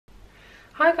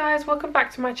Hi guys, welcome back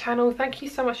to my channel. Thank you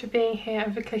so much for being here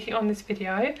and for clicking on this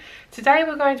video. Today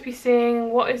we're going to be seeing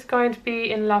what is going to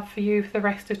be in love for you for the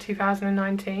rest of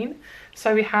 2019.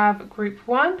 So we have group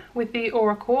 1 with the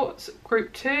Aura Quartz,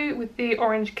 group 2 with the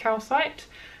Orange Calcite,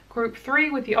 group 3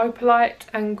 with the Opalite,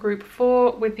 and group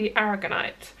 4 with the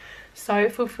Aragonite. So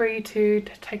feel free to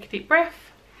take a deep breath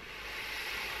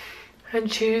and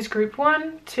choose group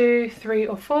 1, 2, 3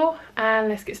 or 4, and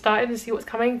let's get started and see what's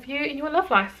coming for you in your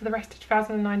love life for the rest of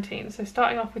 2019. So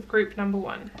starting off with group number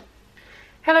 1.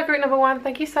 Hello group number 1,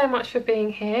 thank you so much for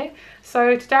being here.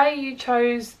 So today you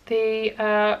chose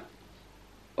the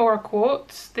Aura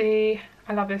Quartz. I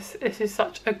love this. This is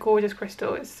such a gorgeous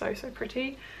crystal. It's so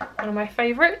pretty. One of my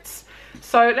favourites.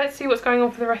 So let's see what's going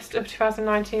on for the rest of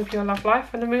 2019 for your love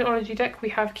life. On the Moonology deck we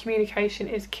have communication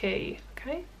is key.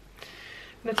 Okay.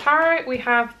 In the tarot we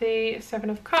have the 7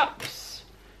 of Cups,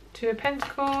 2 of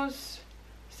Pentacles,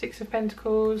 6 of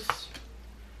Pentacles,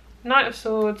 Knight of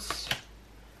Swords,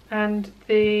 and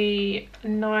the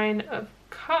 9 of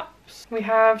Cups. We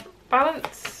have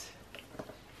balance,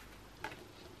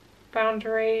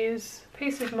 boundaries,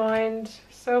 peace of mind,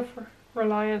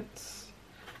 self-reliance,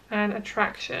 and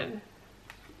attraction.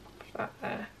 Put that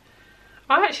there.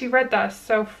 I actually read that as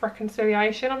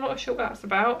self-reconciliation. I'm not sure what that's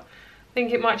about. I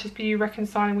think it might just be you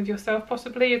reconciling with yourself,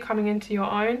 possibly. You're coming into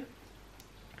your own.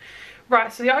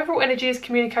 Right, so the overall energy is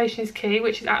communication is key,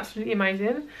 which is absolutely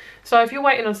amazing. So if you're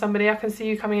waiting on somebody, I can see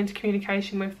you coming into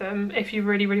communication with them if you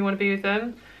really want to be with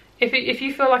them. If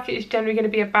you feel like it is generally going to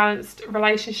be a balanced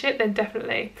relationship, then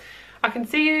definitely. I can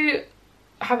see you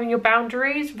having your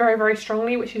boundaries very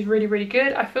strongly, which is really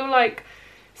good. I feel like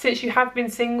since you have been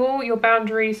single, your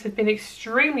boundaries have been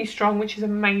extremely strong, which is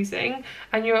amazing,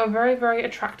 and you're a very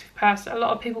attractive person. A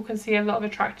lot of people can see a lot of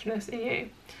attractiveness in you.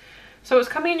 So what's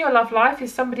coming in your love life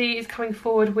is somebody is coming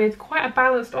forward with quite a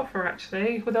balanced offer,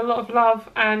 actually, with a lot of love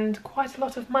and quite a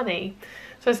lot of money.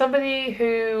 So somebody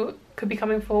who could be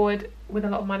coming forward with a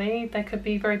lot of money, they could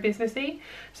be very businessy,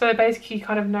 so they basically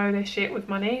kind of know their shit with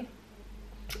money.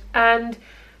 And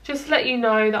just to let you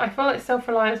know that I feel like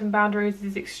self-reliance and boundaries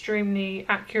is extremely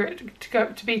accurate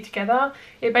to be together.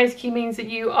 It basically means that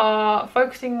you are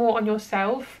focusing more on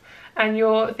yourself and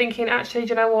you're thinking, actually, do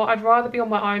you know what, I'd rather be on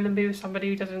my own than be with somebody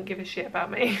who doesn't give a shit about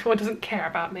me or doesn't care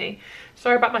about me.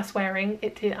 Sorry about my swearing.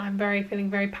 I'm feeling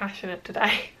very passionate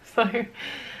today. So it's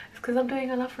because I'm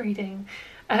doing a love reading.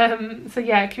 So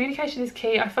yeah, communication is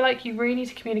key. I feel like you really need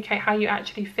to communicate how you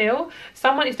actually feel.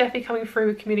 Someone is definitely coming through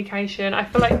with communication. I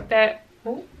feel like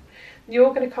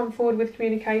you're going to come forward with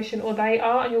communication, or they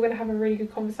are, and you're going to have a really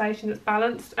good conversation that's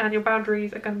balanced, and your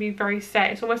boundaries are going to be very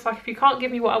set. It's almost like if you can't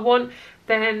give me what I want,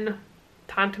 then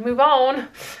time to move on.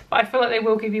 But I feel like they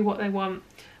will give you what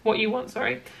you want,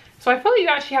 sorry. So I feel like you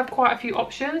actually have quite a few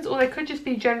options, or there could just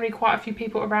be generally quite a few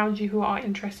people around you who are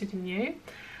interested in you.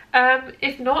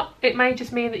 If not, it may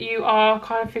just mean that you are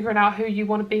kind of figuring out who you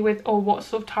want to be with, or what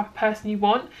sort of type of person you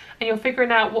want, and you're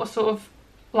figuring out what sort of,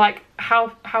 like,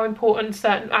 how important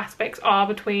certain aspects are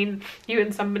between you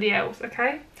and somebody else.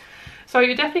 Okay, so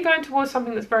you're definitely going towards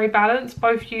something that's very balanced,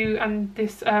 both you and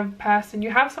this person.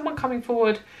 You have someone coming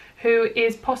forward who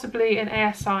is possibly an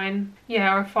air sign,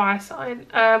 yeah, or a fire sign.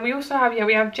 We also have,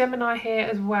 we have Gemini here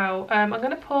as well. I'm going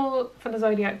to pull from the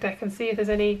Zodiac deck and see if there's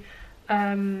any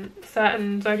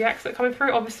certain zodiacs that are coming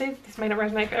through. Obviously this may not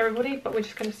resonate for everybody, but we're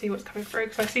just going to see what's coming through,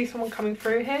 because I see someone coming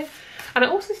through here. And I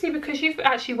also see, because you've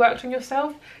actually worked on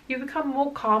yourself, you've become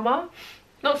more calmer.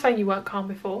 Not saying you weren't calm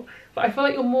before, but I feel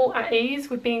like you're more at ease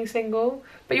with being single.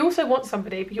 But you also want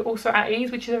somebody, but you're also at ease,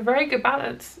 which is a very good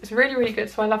balance. It's really good,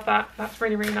 so I love that. That's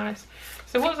really nice.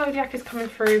 So what zodiac is coming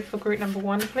through for group number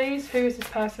 1, please? Who is this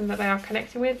person that they are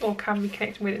connecting with or can be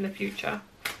connecting with in the future?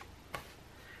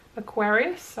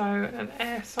 Aquarius, so an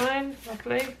air sign,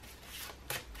 lovely.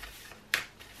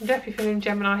 I'm definitely feeling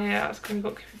Gemini here. That's because we've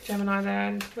got Gemini there,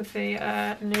 and with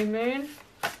the new moon.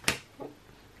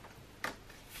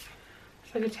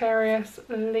 Sagittarius,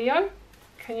 Leo.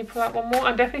 Can you pull out one more?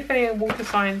 I'm definitely feeling water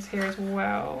signs here as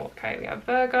well. Okay, we have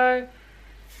Virgo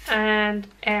and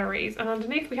Aries, and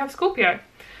underneath we have Scorpio.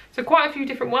 So quite a few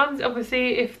different ones.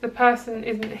 Obviously, if the person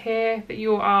isn't here that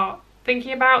you are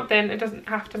thinking about, then it doesn't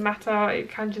have to matter. It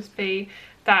can just be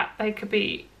that they could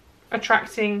be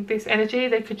attracting this energy,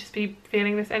 they could just be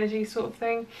feeling this energy, sort of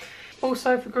thing.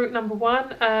 Also for group number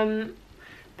 1,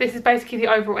 this is basically the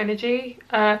overall energy.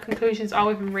 Conclusions are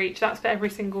within reach. That's for every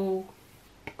single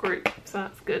group, so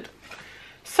that's good.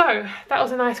 So that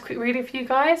was a nice quick reading for you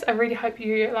guys. I really hope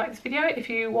you like this video. If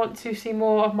you want to see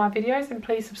more of my videos, then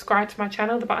please subscribe to my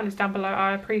channel. The button is down below.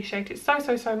 I appreciate it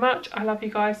so much. I love you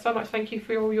guys so much. Thank you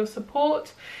for all your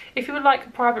support. If you would like a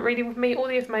private reading with me, all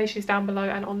the information is down below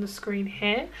and on the screen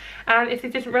here. And if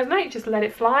it didn't resonate, just let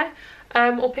it fly,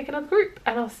 or pick another group,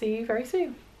 and I'll see you very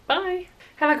soon. Bye.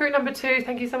 Hello group number 2,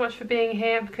 thank you so much for being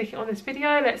here and for clicking on this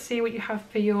video. Let's see what you have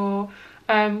for your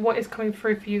what is coming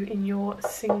through for you in your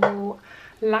single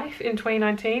life in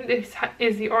 2019. This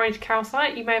is the orange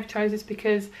calcite. You may have chosen this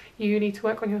because you need to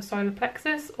work on your solar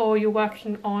plexus, or you're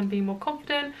working on being more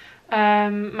confident,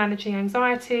 managing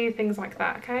anxiety, things like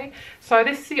that. Okay, so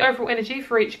this is the overall energy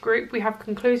for each group. We have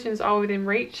conclusions are within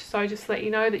reach, so just to let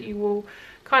you know that you will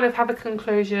kind of have a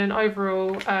conclusion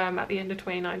overall at the end of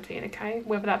 2019. Okay,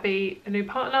 whether that be a new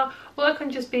partner, or it can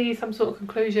just be some sort of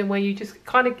conclusion where you just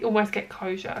kind of almost get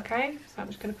closure. Okay, so I'm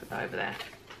just going to put that over there.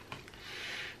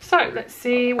 So let's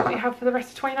see what we have for the rest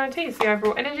of 2019. So the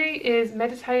overall energy is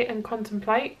meditate and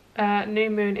contemplate, new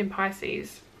moon in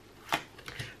Pisces.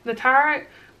 The tarot,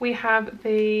 we have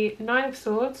the 9 of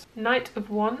Swords, Knight of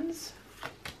Wands,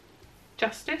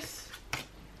 Justice,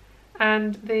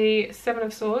 and the 7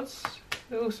 of Swords.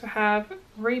 We also have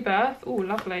Rebirth. Oh,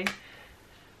 lovely.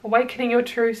 Awakening your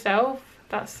true self.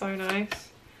 That's so nice.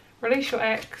 Release your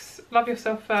ex, love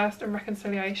yourself first, and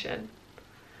reconciliation.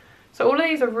 So all of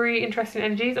these are really interesting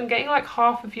energies. I'm getting like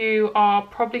half of you are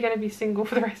probably going to be single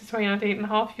for the rest of 2019 and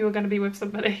half of you are going to be with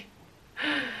somebody.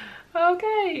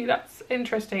 Okay, that's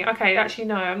interesting. Okay, actually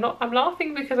no, I'm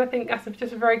laughing because I think that's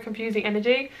just a very confusing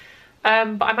energy. But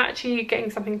I'm actually getting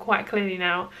something quite clearly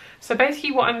now. So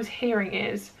basically what I'm hearing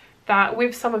is that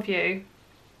with some of you,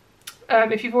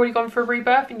 if you've already gone for a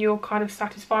rebirth and you're kind of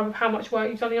satisfied with how much work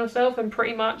you've done on yourself, then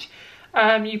pretty much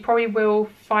you probably will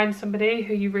find somebody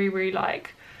who you really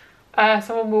like.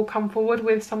 Someone will come forward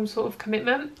with some sort of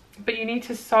commitment, but you need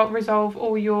to resolve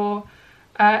all your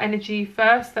energy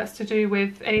first. That's to do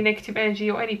with any negative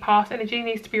energy or any past energy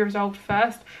needs to be resolved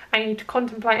first, and you need to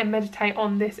contemplate and meditate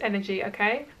on this energy.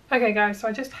 Okay guys, so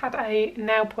I just had a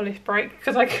nail polish break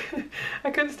because I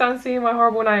couldn't stand seeing my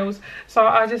horrible nails, so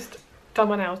I just done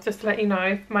my nails just to let you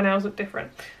know my nails look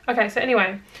different. Okay, so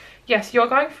anyway, yes, you're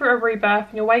going through a rebirth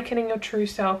and you're awakening your true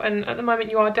self, and at the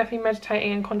moment you are definitely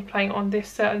meditating and contemplating on this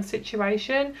certain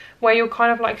situation where you're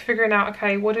kind of like figuring out,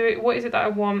 okay, what is it that I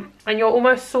want, and you're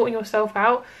almost sorting yourself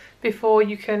out before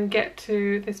you can get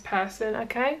to this person.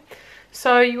 Okay,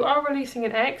 so you are releasing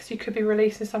an ex. You could be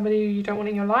releasing somebody who you don't want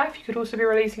in your life. You could also be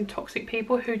releasing toxic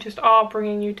people who just are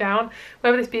bringing you down,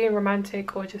 whether this being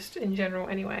romantic or just in general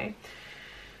anyway.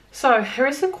 So there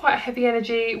is some quite heavy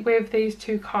energy with these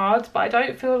 2 cards, but I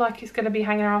don't feel like it's going to be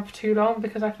hanging around for too long,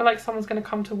 because I feel like someone's going to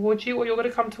come towards you, or you're going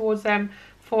to come towards them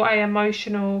for an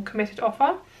emotional committed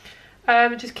offer.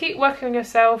 Just keep working on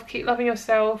yourself, keep loving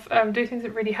yourself, do things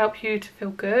that really help you to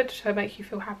feel good, to make you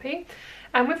feel happy.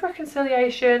 And with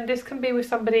reconciliation, this can be with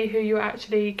somebody who you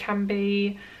actually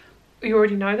you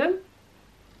already know them,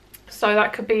 so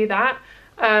that could be that.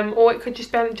 Or it could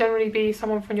just generally be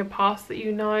someone from your past that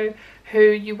you know, who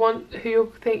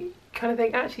you think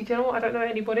actually, do you know what, I don't know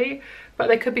anybody, but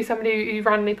there could be somebody who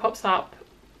randomly pops up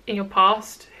in your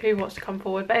past who wants to come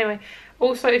forward. But anyway,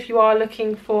 also if you are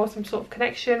looking for some sort of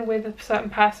connection with a certain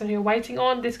person who you're waiting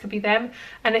on, this could be them.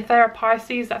 And if they're a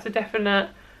Pisces, that's a definite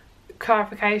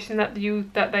clarification that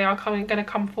they are going to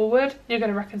come forward. You're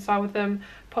going to reconcile with them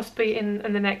possibly in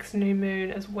the next new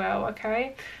moon as well.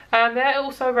 Okay, they're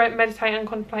also meditating and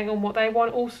contemplating on what they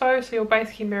want also, so you're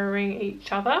basically mirroring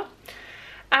each other.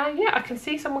 And yeah, I can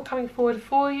see someone coming forward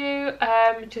for you.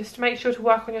 Just make sure to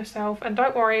work on yourself and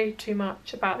don't worry too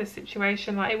much about this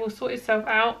situation, like it will sort itself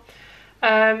out.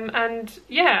 And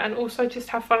yeah, and also just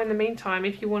have fun in the meantime.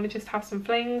 If you want to just have some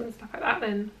flings and stuff like that,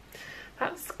 then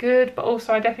that's good. But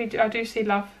also I do see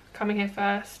love coming here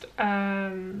first.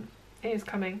 It is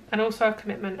coming, and also a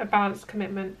commitment, a balanced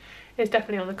commitment is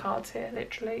definitely on the cards here,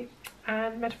 literally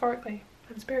and metaphorically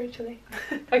and spiritually.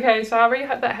 Okay, so I really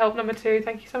hope that helped, number 2.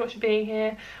 Thank you so much for being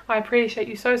here. I appreciate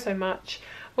you so much.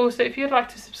 Also, if you'd like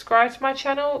to subscribe to my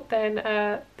channel, then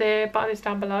the button is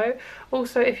down below.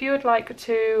 Also, if you would like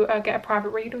to get a private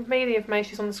reading with me, the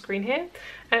information is on the screen here,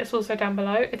 and it's also down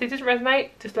below. If it doesn't resonate,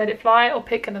 just let it fly or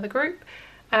pick another group.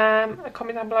 A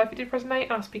comment down below if it did resonate,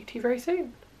 and I'll speak to you very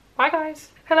soon. Bye guys.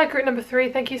 Hello group number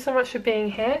 3, thank you so much for being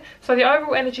here. So the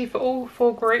overall energy for all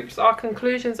 4 groups, our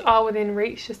conclusions are within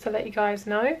reach, just to let you guys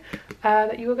know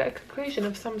that you will get a conclusion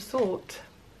of some sort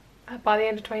by the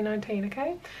end of 2019.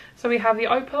 Okay, so we have the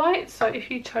opalite. So if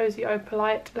you chose the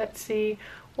opalite, let's see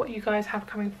what you guys have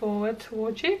coming forward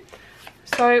towards you.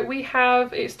 So we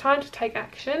have, it's time to take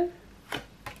action.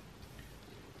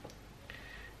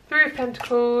 Three of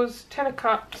Pentacles, Ten of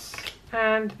Cups,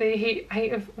 and the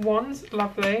Eight of Wands.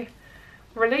 Lovely.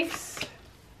 Release,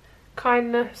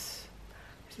 kindness.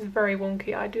 This is very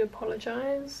wonky, I do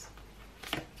apologise.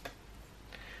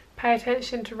 Pay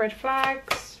attention to red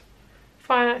flags,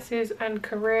 finances and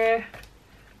career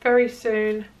very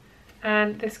soon,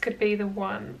 and this could be the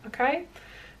one, okay?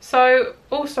 So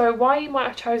also why you might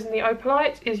have chosen the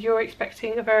opalite is you're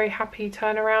expecting a very happy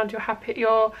turnaround.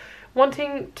 You're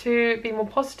wanting to be more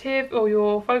positive, or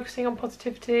you're focusing on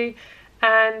positivity,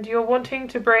 and you're wanting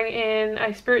to bring in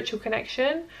a spiritual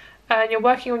connection, and you're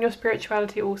working on your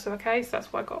spirituality also, okay? So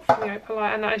that's what I got from the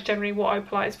opalite, and that is generally what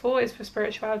opalite is for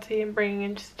spirituality and bringing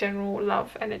in just general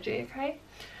love energy, okay?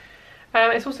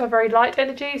 It's also a very light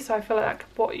energy, so I feel like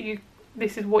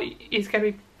this is what is going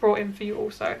to be brought in for you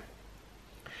also.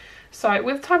 So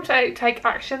with time to take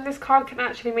action, this card can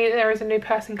actually mean that there is a new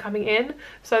person coming in,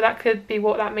 so that could be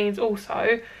what that means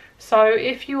also. So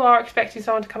if you are expecting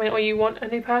someone to come in, or you want a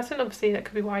new person, obviously that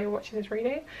could be why you're watching this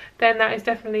reading, then that is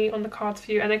definitely on the cards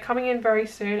for you, and they're coming in very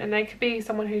soon, and they could be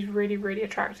someone who's really, really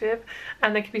attractive,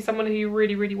 and they could be someone who you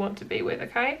really, really want to be with,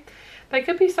 okay? They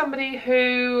could be somebody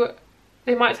who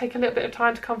they might take a little bit of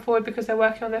time to come forward because they're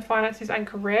working on their finances and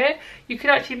career. You could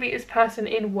actually meet this person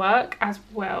in work as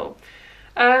well.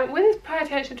 With this, pay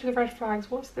attention to the red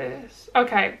flags. What's this?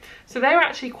 Okay, so they're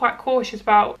actually quite cautious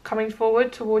about coming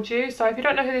forward towards you. So if you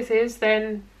don't know who this is,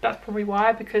 then that's probably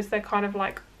why, because they're kind of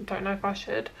like, don't know if I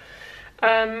should.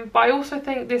 But I also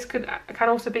think this can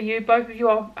also be you. Both of you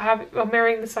are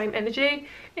mirroring the same energy.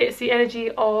 It's the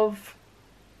energy of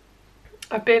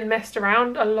I've been messed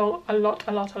around a lot,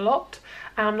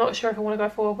 and I'm not sure if I want to go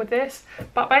forward with this,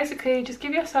 but basically just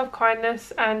give yourself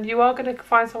kindness, and you are going to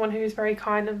find someone who is very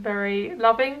kind and very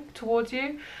loving towards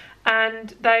you,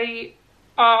 and they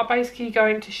are basically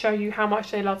going to show you how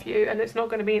much they love you, and it's not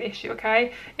going to be an issue,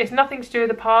 okay? It's nothing to do with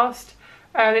the past.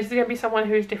 This is going to be someone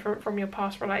who is different from your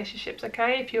past relationships,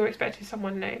 okay, if you're expecting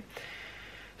someone new.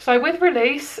 So with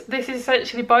release, this is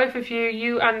essentially both of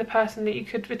you and the person that you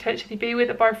could potentially be with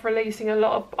are both releasing a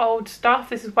lot of old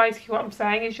stuff. This is basically what I'm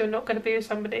saying, is you're not going to be with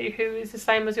somebody who is the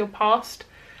same as your past.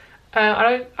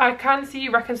 I can see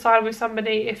you reconcile with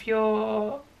somebody if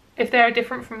they're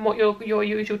different from what your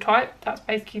usual type. That's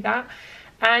basically that.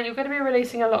 And you're going to be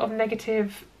releasing a lot of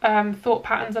negative thought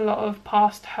patterns, a lot of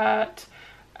past hurt,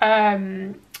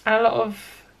 and a lot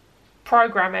of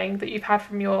programming that you've had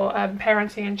from your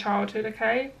parenting and childhood,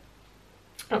 okay?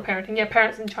 Not parenting, yeah,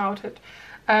 parents and childhood.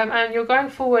 And you're going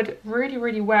forward really,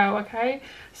 really well, okay?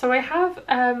 So I have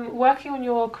working on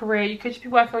your career. You could just be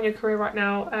working on your career right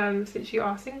now since you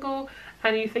are single,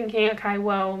 and you're thinking, okay,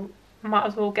 well, might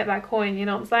as well get that coin, you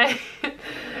know what I'm saying?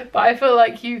 But I feel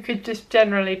like you could just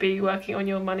generally be working on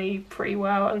your money pretty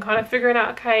well and kind of figuring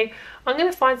out, okay, I'm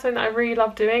going to find something that I really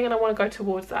love doing and I want to go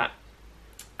towards that.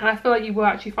 And I feel like you will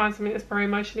actually find something that's very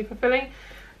emotionally fulfilling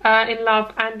in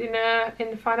love and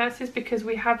in finances, because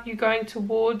we have you going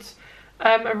towards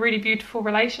a really beautiful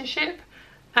relationship,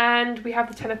 and we have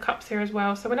the Ten of Cups here as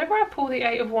well. So whenever I pull the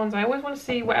Eight of Wands, I always want to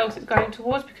see what else it's going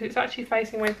towards, because it's actually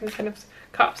facing away from the Ten of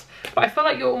Cups. But I feel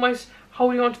like you're almost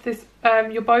holding on to this,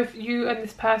 you and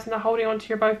this person are holding on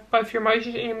to both your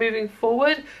emotions, and you're moving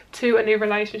forward to a new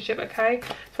relationship, okay?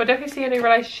 So I definitely see a new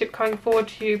relationship coming forward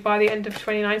to you by the end of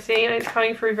 2019, and it's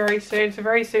coming through very soon. So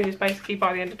very soon is basically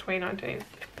by the end of 2019.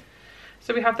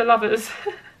 So we have the Lovers.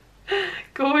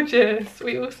 Gorgeous.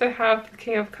 We also have the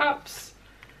King of Cups,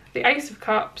 the Ace of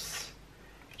Cups,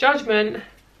 Judgment,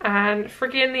 and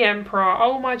friggin' the Emperor.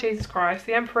 Oh my Jesus Christ,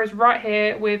 the Emperor is right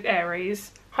here with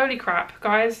Aries. Holy crap,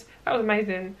 guys, that was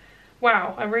amazing.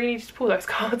 Wow, I really need to pull those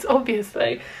cards,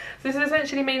 obviously. So this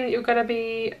essentially means that you're going to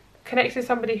be connected to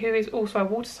somebody who is also a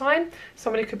water sign.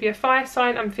 Somebody could be a fire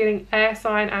sign. I'm feeling air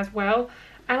sign as well.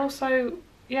 And also,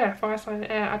 yeah, fire sign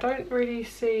and air. I don't really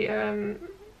see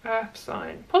earth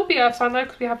sign. Probably earth sign though,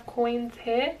 because we have coins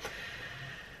here.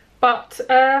 But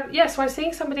yeah, so I'm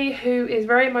seeing somebody who is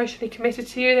very emotionally committed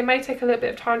to you. They may take a little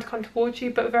bit of time to come towards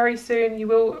you, but very soon you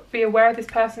will be aware of this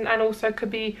person, and also could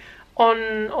be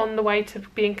on the way to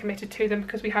being committed to them,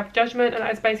 because we have Judgment, and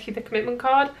that is basically the commitment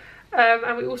card.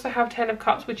 And we also have Ten of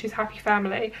Cups, which is happy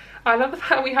family. I love the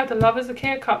fact we have the Lovers, the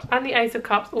King of Cups, and the Ace of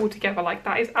Cups all together. Like,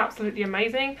 that is absolutely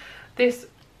amazing. This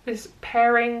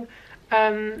pairing,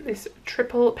 this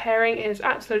triple pairing is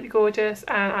absolutely gorgeous,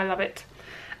 and I love it.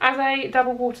 As a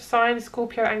double water sign,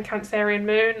 Scorpio and Cancerian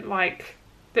moon, like,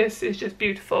 this is just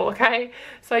beautiful, okay?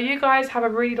 So you guys have a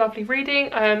really lovely reading.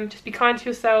 Just be kind to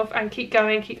yourself and keep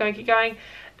going, keep going, keep going.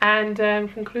 And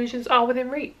conclusions are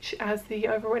within reach, as the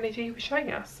overall energy was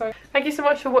showing us. So thank you so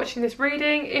much for watching this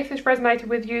reading. If this resonated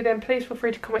with you, then please feel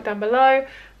free to comment down below.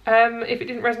 If it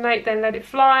didn't resonate, then let it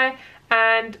fly.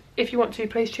 And if you want to,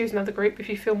 please choose another group if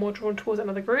you feel more drawn towards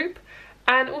another group.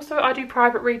 And also I do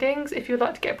private readings. If you'd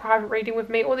like to get a private reading with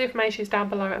me, all the information is down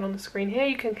below and on the screen here.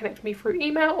 You can connect with me through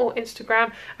email or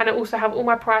Instagram, and I also have all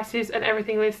my prices and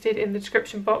everything listed in the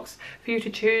description box for you to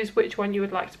choose which one you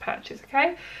would like to purchase,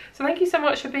 okay? So thank you so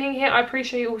much for being here. I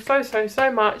appreciate you all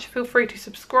so much. Feel free to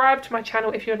subscribe to my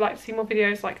channel if you would like to see more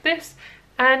videos like this,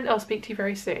 and I'll speak to you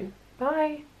very soon.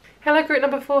 Bye. Hello group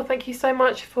number 4, thank you so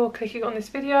much for clicking on this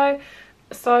video.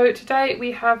 So today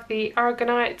we have the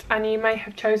Aragonite, and you may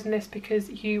have chosen this because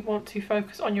you want to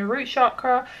focus on your root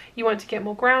chakra, you want to get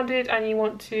more grounded, and you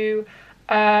want to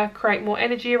create more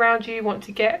energy around you, you want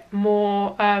to get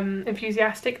more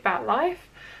enthusiastic about life.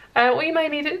 Or you may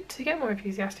need it to get more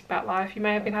enthusiastic about life. You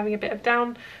may have been having a bit of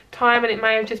down time and it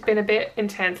may have just been a bit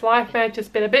intense. Life may have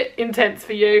just been a bit intense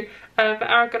for you. But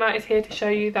Aragonite is here to show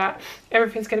you that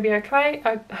everything's going to be okay.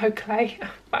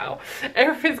 Wow.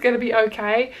 Everything's going to be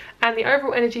okay. And the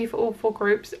overall energy for all 4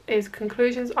 groups is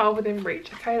conclusions are within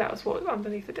reach. Okay, that was what's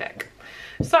underneath the deck.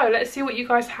 So let's see what you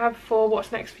guys have for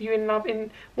what's next for you in love,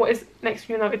 in what is next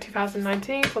for you in love in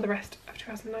 2019, for the rest of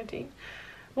 2019.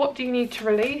 What do you need to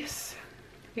release?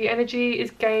 The energy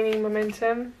is gaining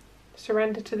momentum.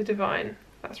 Surrender to the divine.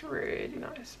 That's really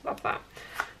nice. Love that.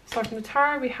 So from the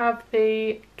tarot we have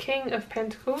the King of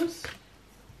Pentacles,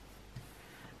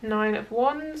 9 of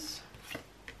Wands,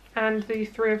 and the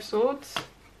 3 of Swords.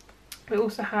 We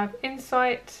also have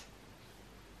insight,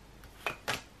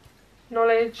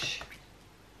 knowledge,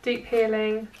 deep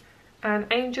healing, and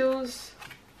angels.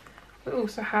 We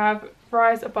also have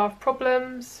rise above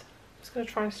problems. I'm just going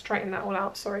to try and straighten that all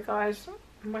out. Sorry guys,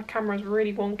 my camera's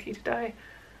really wonky today.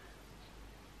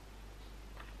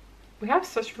 We have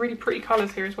such really pretty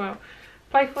colours here as well.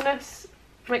 Playfulness,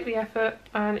 make the effort,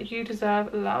 and you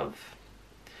deserve love.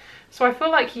 So I feel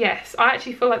like, yes, I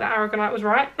actually feel like that Aragonite was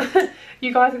right.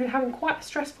 You guys have been having quite a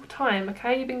stressful time,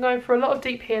 okay? You've been going through a lot of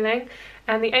deep healing,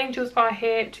 and the angels are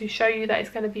here to show you that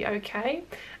it's going to be okay,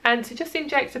 and to just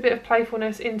inject a bit of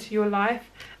playfulness into your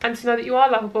life, and to know that you are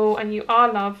lovable and you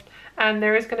are loved, and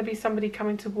there is going to be somebody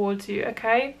coming towards you,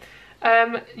 okay?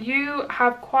 You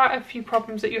have quite a few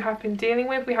problems that you have been dealing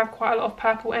with. We have quite a lot of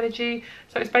purple energy,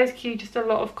 so it's basically just a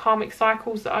lot of karmic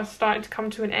cycles that are starting to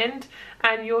come to an end,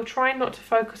 and you're trying not to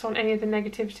focus on any of the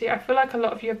negativity. I feel like a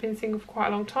lot of you have been single for quite a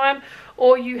long time,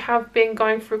 or you have been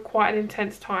going through quite an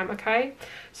intense time, okay?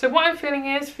 So what I'm feeling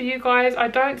is, for you guys, I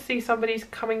don't see somebody's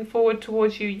coming forward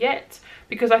towards you yet,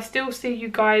 because I still see you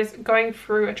guys going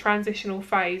through a transitional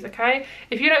phase, okay?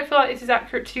 If you don't feel like this is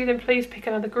accurate to you, then please pick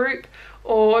another group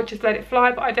or just let it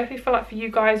fly. But I definitely feel like for you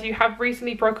guys, you have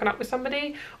recently broken up with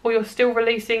somebody, or you're still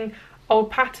releasing old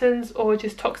patterns, or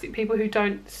just toxic people who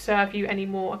don't serve you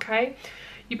anymore, okay?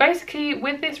 You basically,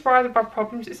 with this rise above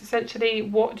problems, it's essentially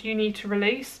what do you need to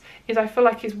release, is I feel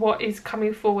like is what is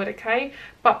coming forward, okay?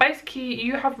 But basically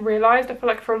you have realised, I feel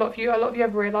like for a lot of you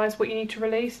have realised what you need to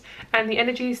release, and the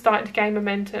energy is starting to gain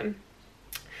momentum.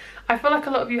 I feel like a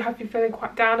lot of you have been feeling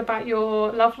quite down about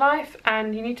your love life,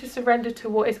 and you need to surrender to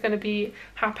what is going to be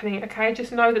happening, okay?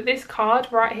 Just know that this card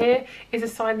right here is a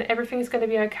sign that everything is going to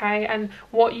be okay, and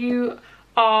what you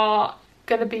are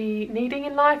going to be needing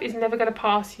in life is never going to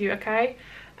pass you, okay?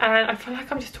 And I feel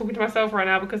like I'm just talking to myself right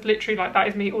now, because literally, like, that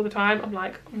is me all the time. I'm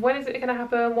like, when is it going to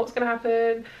happen? What's going to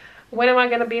happen? When am I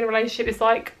going to be in a relationship? It's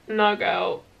like, no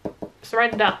girl,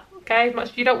 surrender. Okay, as much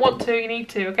as you don't want to, you need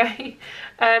to, okay?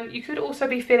 You could also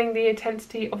be feeling the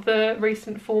intensity of the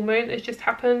recent full moon that's just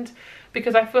happened,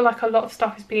 because I feel like a lot of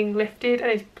stuff is being lifted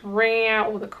and it's bringing out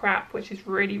all the crap, which is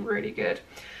really, really good.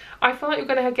 I feel like you're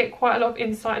going to get quite a lot of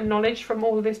insight and knowledge from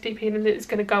all of this deep healing that is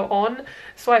going to go on.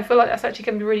 So I feel like that's actually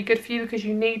going to be really good for you, because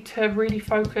you need to really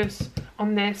focus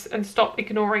on this and stop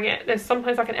ignoring it. There's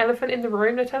sometimes like an elephant in the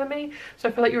room, they're telling me. So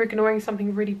I feel like you're ignoring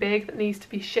something really big that needs to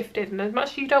be shifted. And as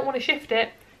much as you don't want to shift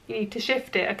it, you need to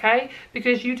shift it, okay?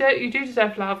 Because you do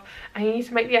deserve love, and you need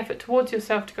to make the effort towards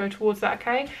yourself to go towards that,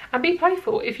 okay? And be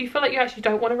playful. If you feel like you actually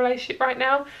don't want a relationship right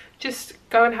now, just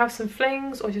go and have some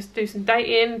flings, or just do some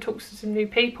dating, talk to some new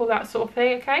people, that sort of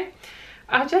thing, okay?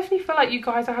 I definitely feel like you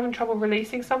guys are having trouble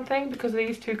releasing something because of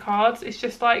these 2 cards. It's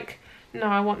just like, no,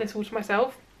 I want this all to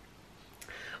myself.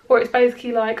 Or it's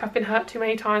basically like, I've been hurt too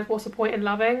many times, what's the point in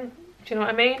loving? Do you know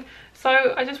what I mean?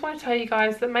 So I just want to tell you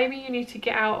guys that maybe you need to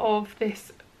get out of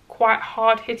this quite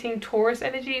hard-hitting Taurus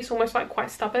energy. It's almost like quite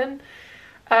stubborn.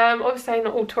 Obviously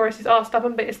not all Tauruses are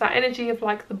stubborn, but it's that energy of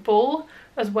like the bull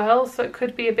as well, so it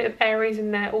could be a bit of Aries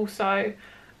in there also,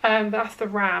 but that's the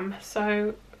ram.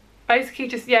 So basically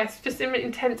just, yes, just an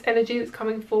intense energy that's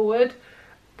coming forward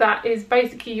that is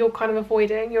basically you're kind of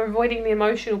avoiding. You're avoiding the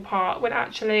emotional part, when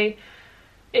actually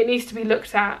it needs to be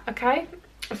looked at, okay?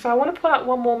 So I want to pull out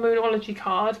one more Moonology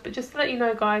card, but just to let you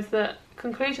know, guys, that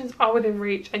conclusions are within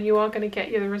reach and you are going to get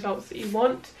you the results that you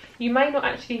want. You may not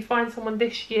actually find someone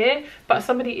this year, but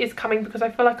somebody is coming, because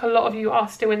I feel like a lot of you are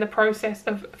still in the process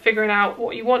of figuring out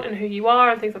what you want and who you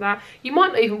are and things like that. You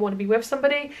might not even want to be with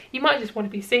somebody, you might just want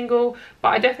to be single, but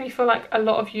I definitely feel like a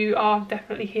lot of you are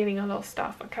definitely healing a lot of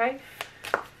stuff, okay?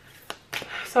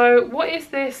 So what is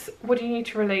this? What do you need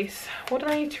to release? What do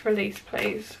I need to release,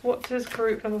 please? What does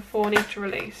group number 4 need to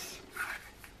release?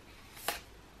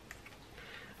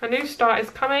 A new start is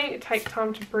coming. Take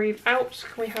time to breathe out.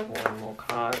 Can we have one more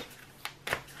card?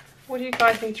 What do you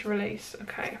guys need to release?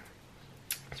 Okay.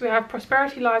 So we have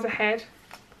prosperity lies ahead.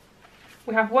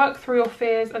 We have work through your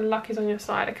fears and luck is on your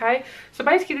side, okay? So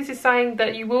basically this is saying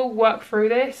that you will work through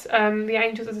this. The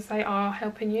angels, as I say, are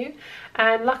helping you.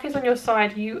 And luck is on your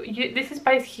side. This is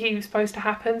basically supposed to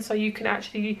happen so you can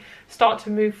actually start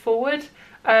to move forward.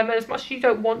 And as much as you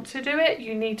don't want to do it,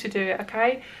 you need to do it,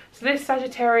 okay? So this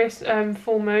Sagittarius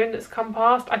full moon that's come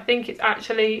past, I think it's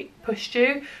actually pushed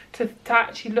you to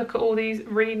actually look at all these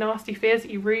really nasty fears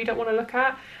that you really don't want to look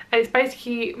at. And it's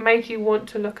basically made you want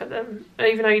to look at them. And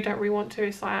even though you don't really want to,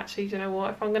 it's like, actually, you know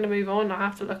what? If I'm going to move on, I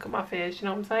have to look at my fears, you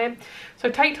know what I'm saying?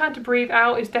 So take time to breathe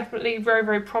out is definitely very,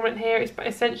 very prominent here. It's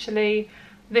essentially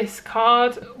this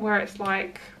card where it's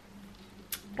like,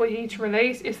 what you need to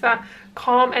release is that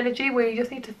calm energy where you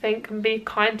just need to think and be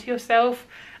kind to yourself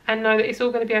and know that it's all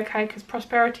going to be okay, because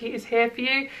prosperity is here for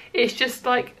you. It's just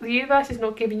like the universe is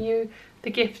not giving you the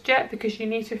gift yet, because you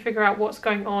need to figure out what's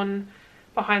going on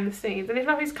behind the scenes. And if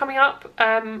nothing's coming up,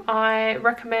 I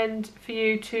recommend for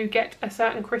you to get a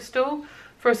certain crystal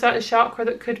for a certain chakra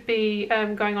that could be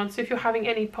going on. So if you're having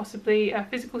any possibly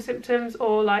physical symptoms,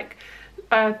 or like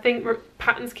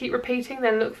patterns keep repeating,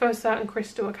 then look for a certain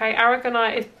crystal, okay?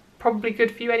 Aragonite is probably good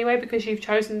for you anyway, because you've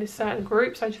chosen this certain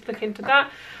group, so just look into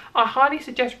that. I highly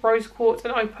suggest rose quartz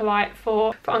and opalite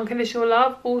for unconditional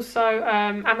love. Also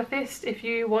amethyst if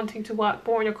you're wanting to work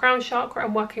more on your crown chakra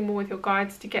and working more with your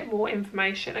guides to get more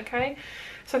information, okay?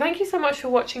 So thank you so much for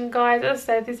watching, guys. As I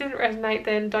said, if this didn't resonate,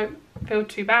 then don't feel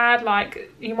too bad.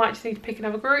 Like, you might just need to pick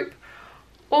another group,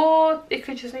 or it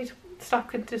could just need to, stuff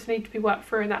could just need to be worked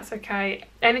through, and that's okay.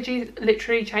 Energy is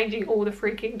literally changing all the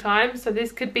freaking time, so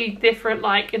this could be different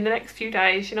like in the next few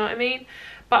days, you know what I mean?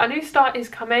 But a new start is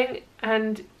coming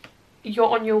and you're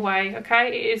on your way, okay?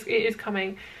 It is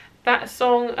coming. That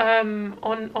song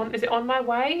on is it On My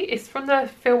Way? It's from the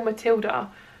film Matilda.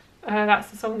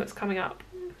 That's the song that's coming up.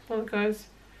 Well, it goes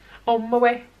on my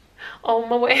way, on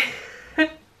my way.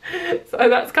 So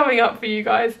that's coming up for you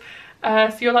guys.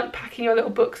 So you're like packing your little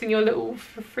books in your little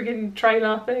friggin'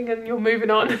 trailer thing and you're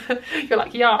moving on. You're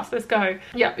like, yes, let's go.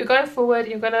 Yeah, you're going forward.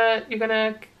 You're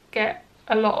gonna get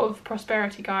a lot of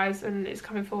prosperity, guys, and it's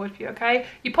coming forward for you, okay?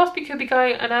 You possibly could be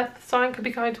going, an earth sign could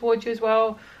be going towards you as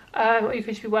well, or you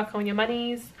could just be working on your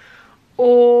monies,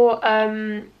 or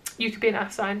you could be an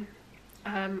earth sign,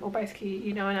 or basically,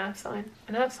 you know, an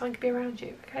earth sign could be around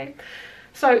you, okay?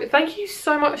 So thank you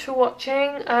so much for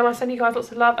watching. I send you guys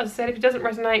lots of love. As I said, if it doesn't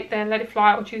resonate, then let it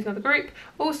fly or choose another group.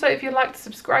 Also, if you'd like to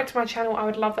subscribe to my channel, I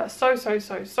would love that so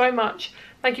much.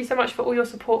 Thank you so much for all your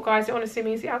support, guys. It honestly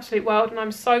means the absolute world, and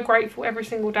I'm so grateful every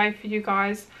single day for you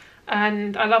guys,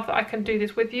 and I love that I can do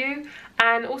this with you.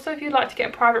 And also, if you'd like to get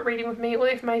a private reading with me, all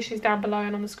the information is down below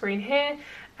and on the screen here.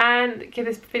 And give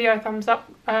this video a thumbs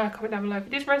up, comment down below if it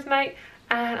did resonate,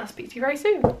 and I'll speak to you very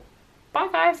soon. Bye,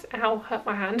 guys. Ow, hurt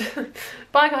my hand.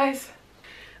 Bye, guys.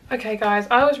 Okay, guys,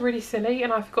 I was really silly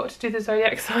and I forgot to do the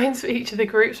zodiac signs for each of the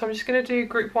groups, so I'm just going to do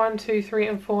group 1, 2, 3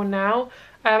 and 4 now.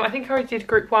 I think I already did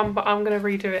group 1, but I'm going to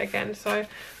redo it again. So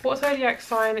what zodiac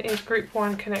sign is group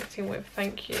 1 connecting with?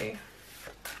 Thank you.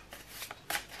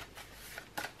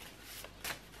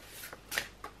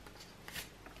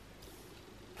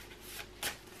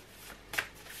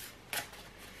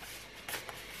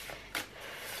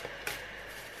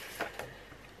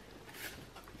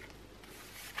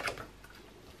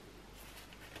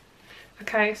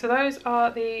 Okay, so those are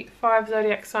the 5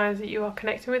 zodiac signs that you are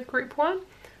connecting with group 1.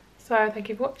 So thank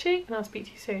you for watching, and I'll speak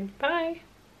to you soon. Bye.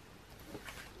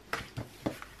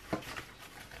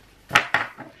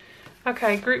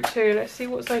 Okay, group 2, let's see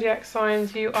what zodiac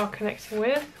signs you are connecting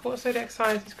with. What zodiac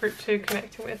signs is group 2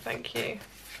 connecting with? Thank you.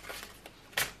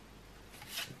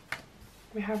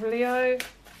 We have Leo.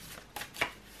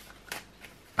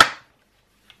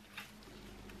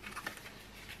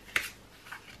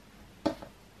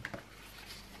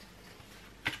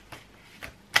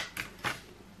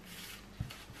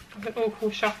 An awful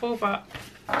shuffle, but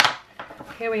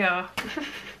here we are.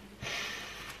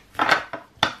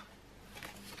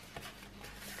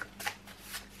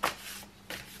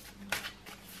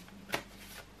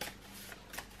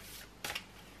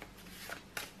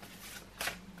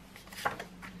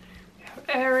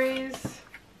 Aries,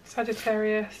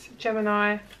 Sagittarius,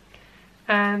 Gemini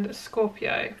and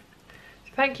Scorpio.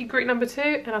 So thank you group number 2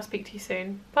 and I'll speak to you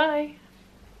soon. Bye.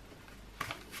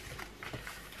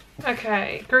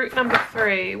 Okay, group number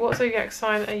 3. What zodiac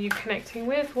sign are you connecting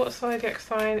with? What zodiac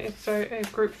sign is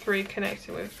group 3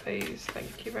 connecting with, please?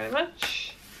 Thank you very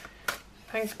much.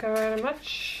 Thanks very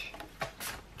much.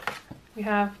 We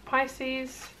have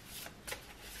Pisces,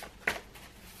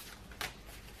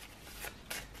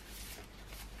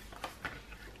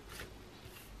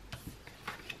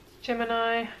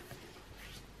 Gemini,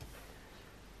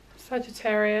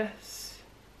 Sagittarius,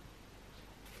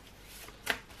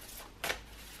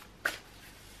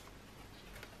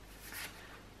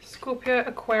 Scorpio,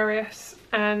 Aquarius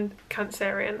and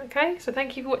Cancerian. Okay, so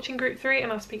thank you for watching group 3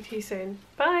 and I'll speak to you soon.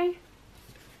 Bye.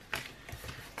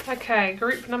 Okay,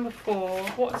 group number 4.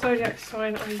 What zodiac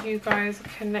sign are you guys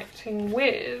connecting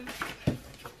with?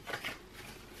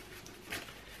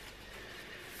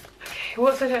 Okay,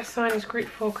 what zodiac sign is group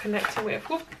 4 connecting with?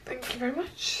 Whoop, thank you very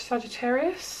much.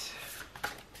 Sagittarius.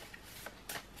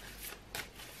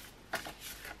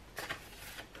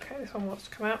 Okay, this one wants to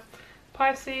come out.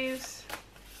 Pisces.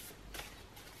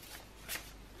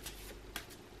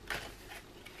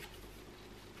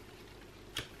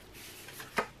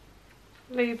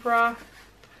 Libra,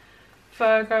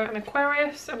 Virgo and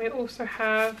Aquarius, and we also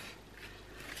have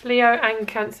Leo and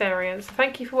Cancerian. So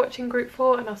thank you for watching group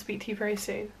 4 and I'll speak to you very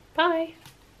soon. Bye!